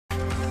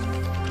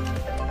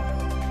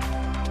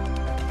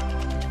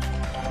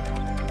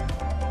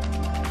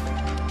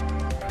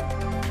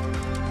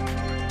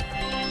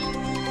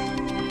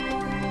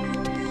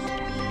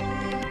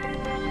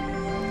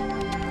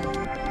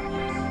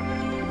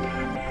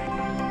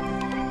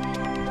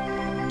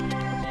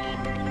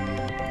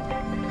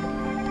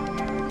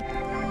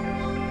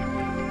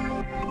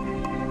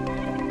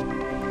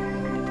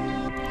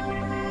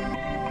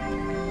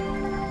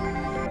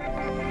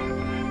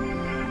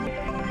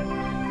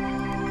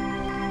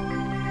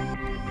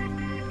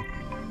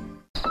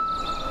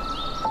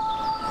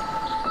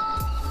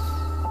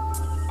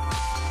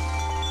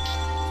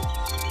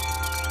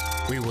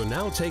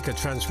now take a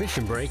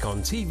transmission break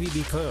on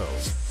TVB Pearl.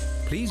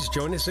 Please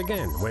join us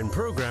again when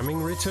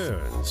programming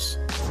returns.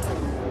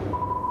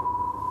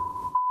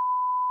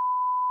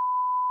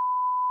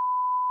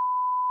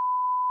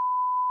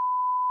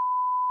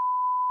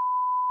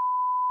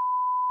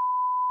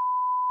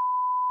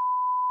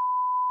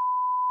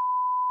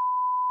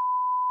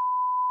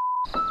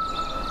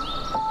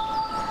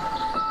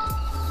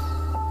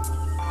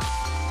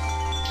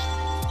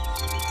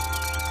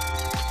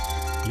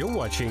 You're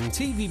watching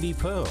TVB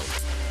Pearl.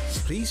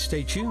 Please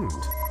stay tuned.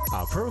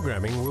 Our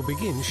programming will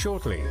begin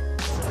shortly.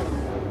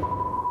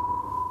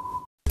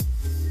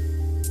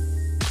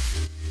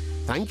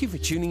 Thank you for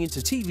tuning into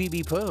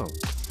TVB Pearl.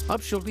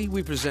 Up shortly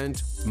we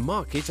present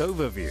Market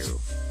Overview.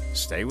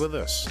 Stay with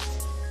us.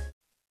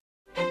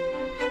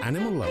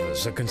 Animal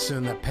lovers are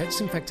concerned that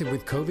pets infected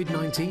with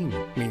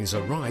COVID-19 means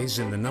a rise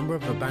in the number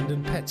of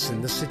abandoned pets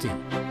in the city.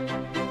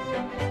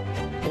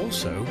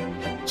 Also,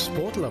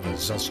 sport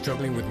lovers are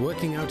struggling with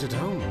working out at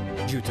home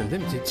due to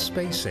limited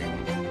spacing.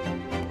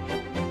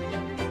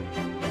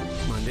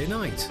 Monday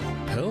night,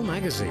 Pearl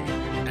Magazine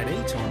at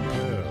 8 on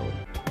Pearl.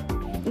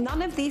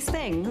 None of these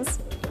things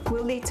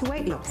will lead to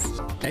weight loss.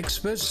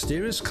 Experts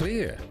steer us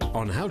clear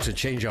on how to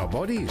change our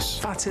bodies.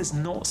 Fat is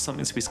not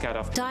something to be scared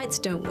of. Diets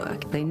don't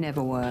work. They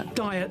never work.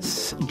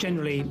 Diets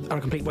generally are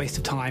a complete waste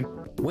of time.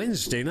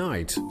 Wednesday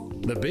night,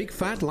 the big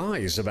fat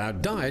lies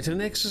about diet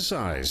and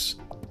exercise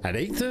at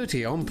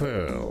 8:30 on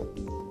Pearl.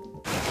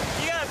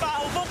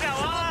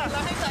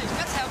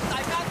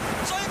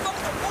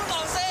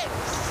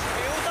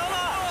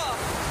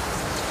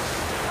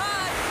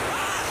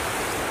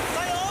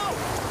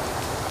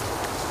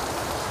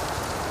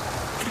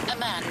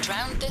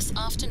 Drowned this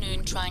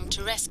afternoon trying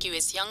to rescue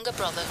his younger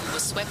brother who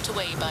was swept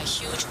away by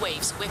huge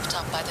waves whipped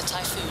up by the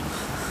typhoon.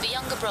 The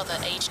younger brother,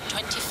 aged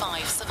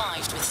 25,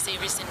 survived with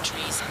serious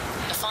injuries.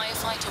 A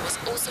firefighter was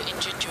also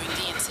injured during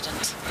the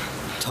incident.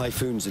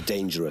 Typhoons are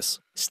dangerous.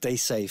 Stay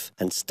safe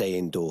and stay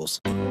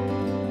indoors.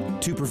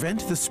 To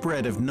prevent the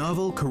spread of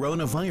novel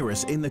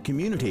coronavirus in the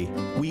community,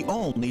 we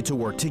all need to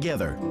work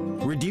together.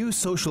 Reduce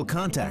social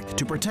contact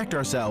to protect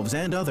ourselves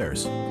and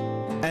others.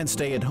 And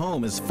stay at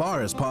home as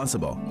far as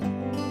possible.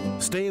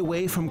 Stay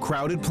away from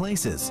crowded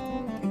places.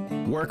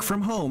 Work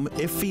from home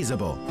if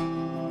feasible.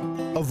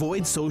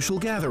 Avoid social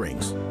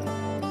gatherings.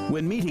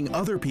 When meeting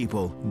other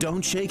people,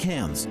 don't shake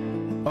hands.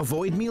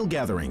 Avoid meal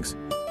gatherings.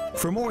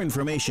 For more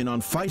information on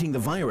fighting the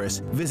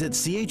virus, visit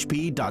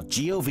chp.gov.hk.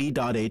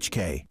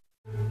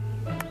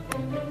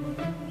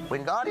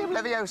 Wingardium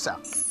Leviosa.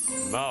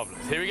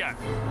 Marvellous. Here we go.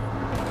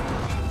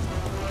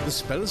 The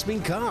spell has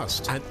been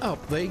cast, and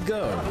up they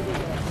go.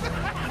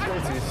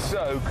 This is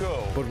so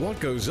cool. But what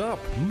goes up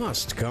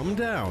must come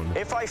down.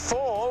 If I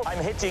fall, I'm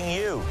hitting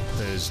you.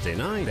 Thursday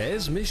night,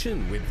 Bear's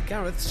Mission with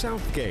Gareth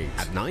Southgate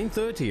at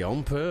 9:30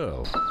 on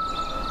Pearl.